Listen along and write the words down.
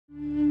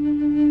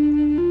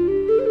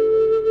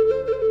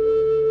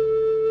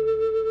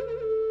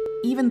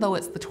even though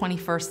it's the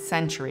 21st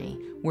century,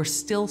 we're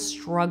still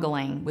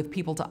struggling with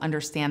people to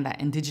understand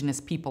that indigenous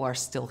people are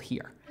still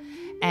here.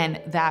 And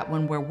that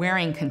when we're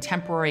wearing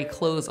contemporary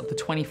clothes of the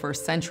 21st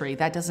century,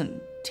 that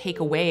doesn't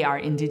take away our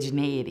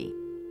indigeneity.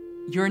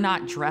 You're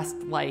not dressed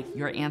like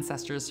your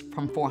ancestors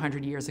from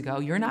 400 years ago.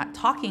 You're not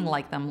talking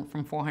like them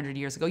from 400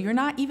 years ago. You're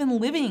not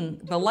even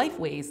living the life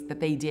ways that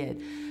they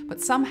did.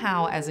 But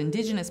somehow, as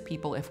indigenous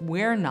people, if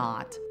we're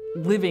not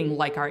living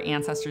like our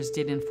ancestors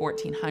did in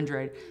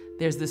 1400,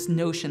 there's this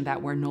notion that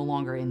we're no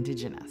longer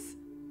indigenous.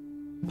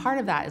 Part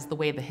of that is the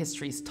way the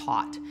history's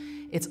taught.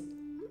 It's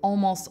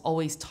almost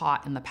always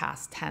taught in the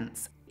past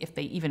tense. If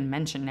they even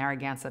mention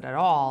Narragansett at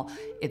all,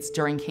 it's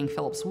during King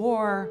Philip's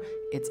War,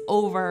 it's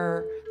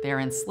over, they're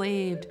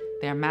enslaved,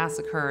 they're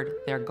massacred,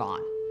 they're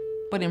gone.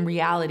 But in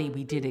reality,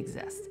 we did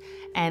exist.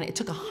 And it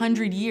took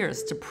 100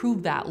 years to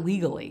prove that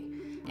legally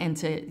and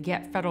to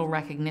get federal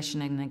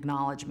recognition and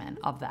acknowledgement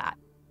of that.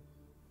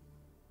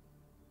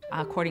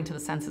 According to the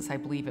census, I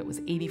believe it was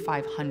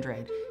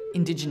 8,500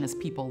 indigenous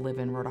people live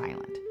in Rhode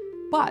Island.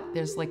 But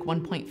there's like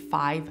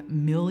 1.5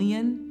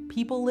 million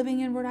people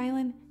living in Rhode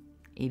Island.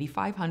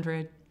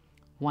 8,500,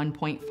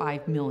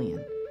 1.5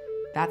 million.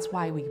 That's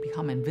why we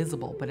become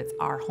invisible, but it's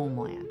our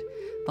homeland.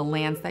 The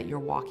lands that you're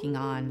walking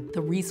on,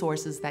 the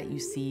resources that you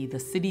see, the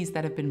cities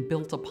that have been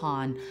built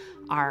upon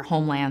our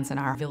homelands and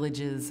our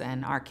villages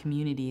and our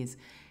communities,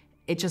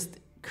 it just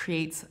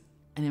creates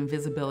an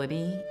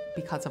invisibility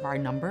because of our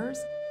numbers.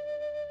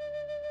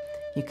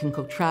 You can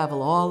go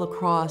travel all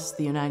across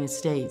the United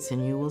States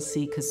and you will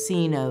see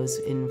casinos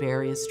in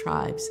various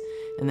tribes,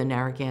 and the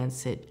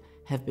Narragansett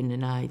have been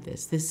denied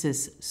this. This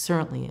is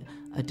certainly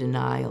a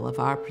denial of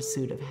our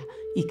pursuit of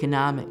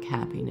economic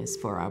happiness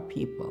for our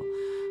people.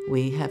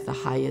 We have the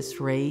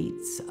highest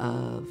rates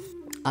of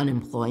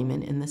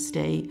unemployment in the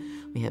state.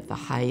 We have the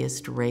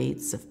highest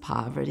rates of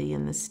poverty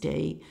in the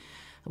state.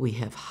 We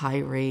have high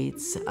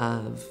rates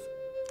of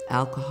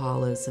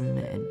alcoholism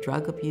and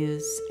drug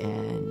abuse,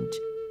 and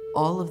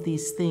all of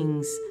these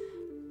things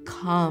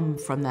come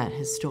from that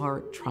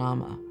historic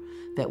trauma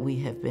that we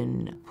have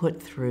been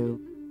put through.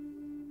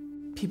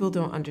 People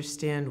don't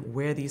understand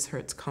where these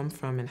hurts come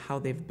from and how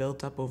they've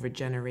built up over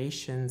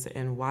generations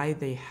and why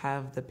they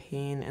have the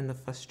pain and the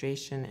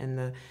frustration and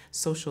the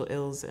social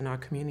ills in our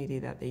community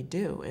that they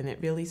do. And it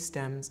really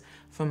stems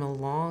from a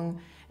long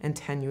and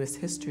tenuous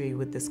history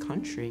with this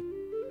country.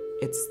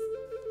 It's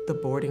the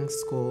boarding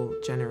school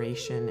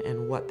generation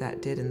and what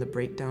that did and the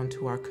breakdown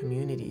to our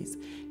communities.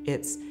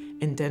 It's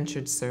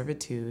indentured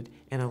servitude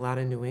in a lot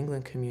of New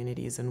England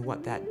communities and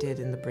what that did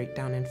in the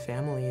breakdown in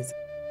families.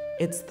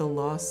 It's the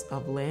loss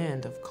of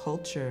land, of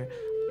culture,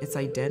 its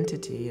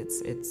identity.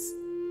 It's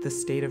the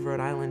state of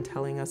Rhode Island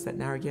telling us that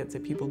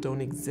Narragansett people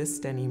don't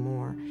exist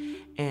anymore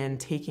and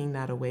taking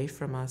that away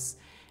from us.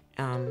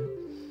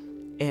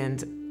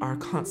 And our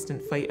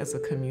constant fight as a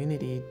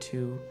community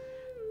to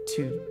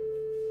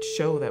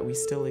show that we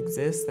still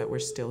exist, that we're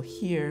still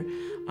here,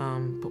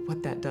 but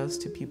what that does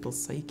to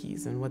people's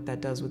psyches and what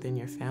that does within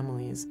your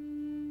families.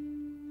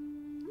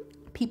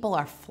 People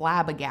are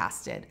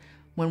flabbergasted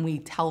when we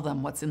tell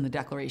them what's in the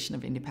Declaration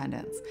of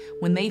Independence.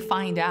 When they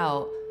find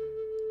out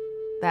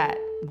that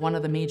one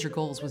of the major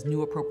goals was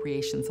new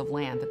appropriations of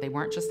land, that they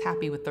weren't just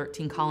happy with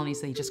 13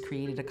 colonies they just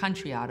created a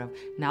country out of.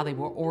 Now they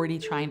were already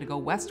trying to go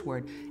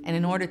westward. And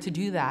in order to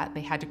do that, they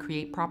had to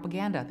create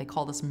propaganda. They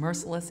called us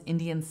merciless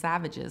Indian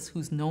savages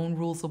whose known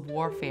rules of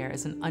warfare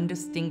is an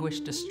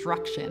undistinguished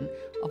destruction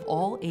of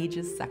all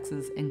ages,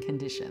 sexes, and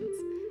conditions.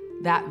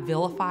 That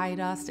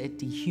vilified us, it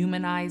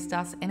dehumanized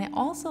us, and it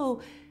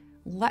also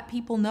let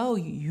people know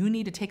you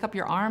need to take up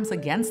your arms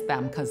against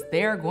them because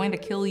they're going to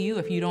kill you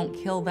if you don't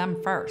kill them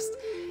first.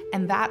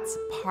 And that's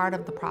part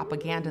of the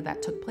propaganda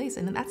that took place,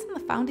 and that's in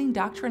the founding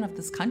doctrine of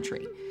this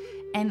country.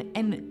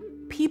 And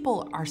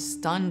people are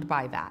stunned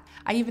by that.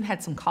 I even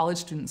had some college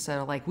students that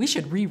are like, we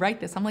should rewrite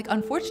this. I'm like,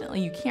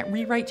 unfortunately, you can't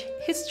rewrite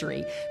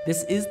history.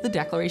 This is the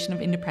Declaration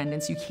of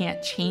Independence. You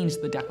can't change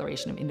the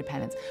Declaration of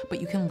Independence,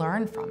 but you can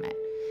learn from it.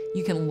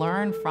 You can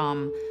learn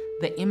from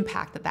the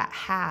impact that that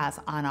has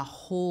on a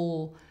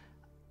whole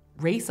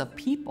race of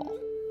people.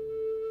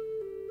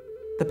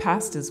 The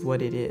past is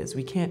what it is.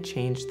 We can't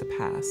change the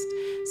past.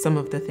 Some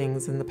of the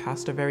things in the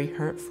past are very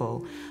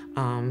hurtful.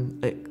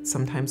 It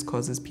sometimes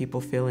causes people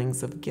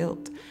feelings of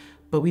guilt.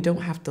 But we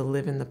don't have to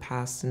live in the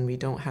past, and we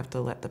don't have to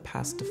let the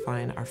past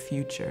define our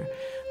future.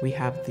 We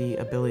have the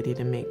ability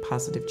to make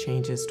positive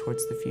changes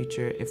towards the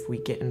future if we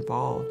get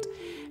involved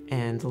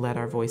and let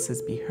our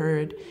voices be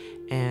heard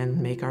and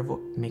make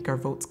our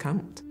votes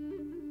count.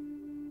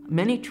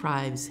 Many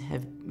tribes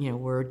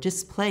were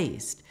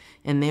displaced,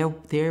 and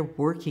they're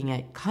working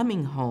at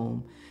coming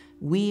home.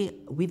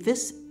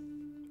 This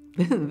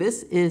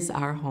is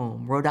our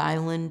home. Rhode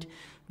Island,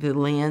 the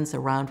lands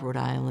around Rhode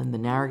Island, the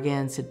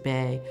Narragansett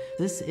Bay.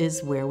 This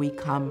is where we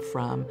come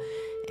from,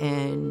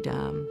 and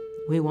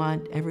we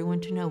want everyone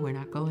to know we're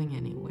not going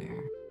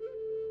anywhere.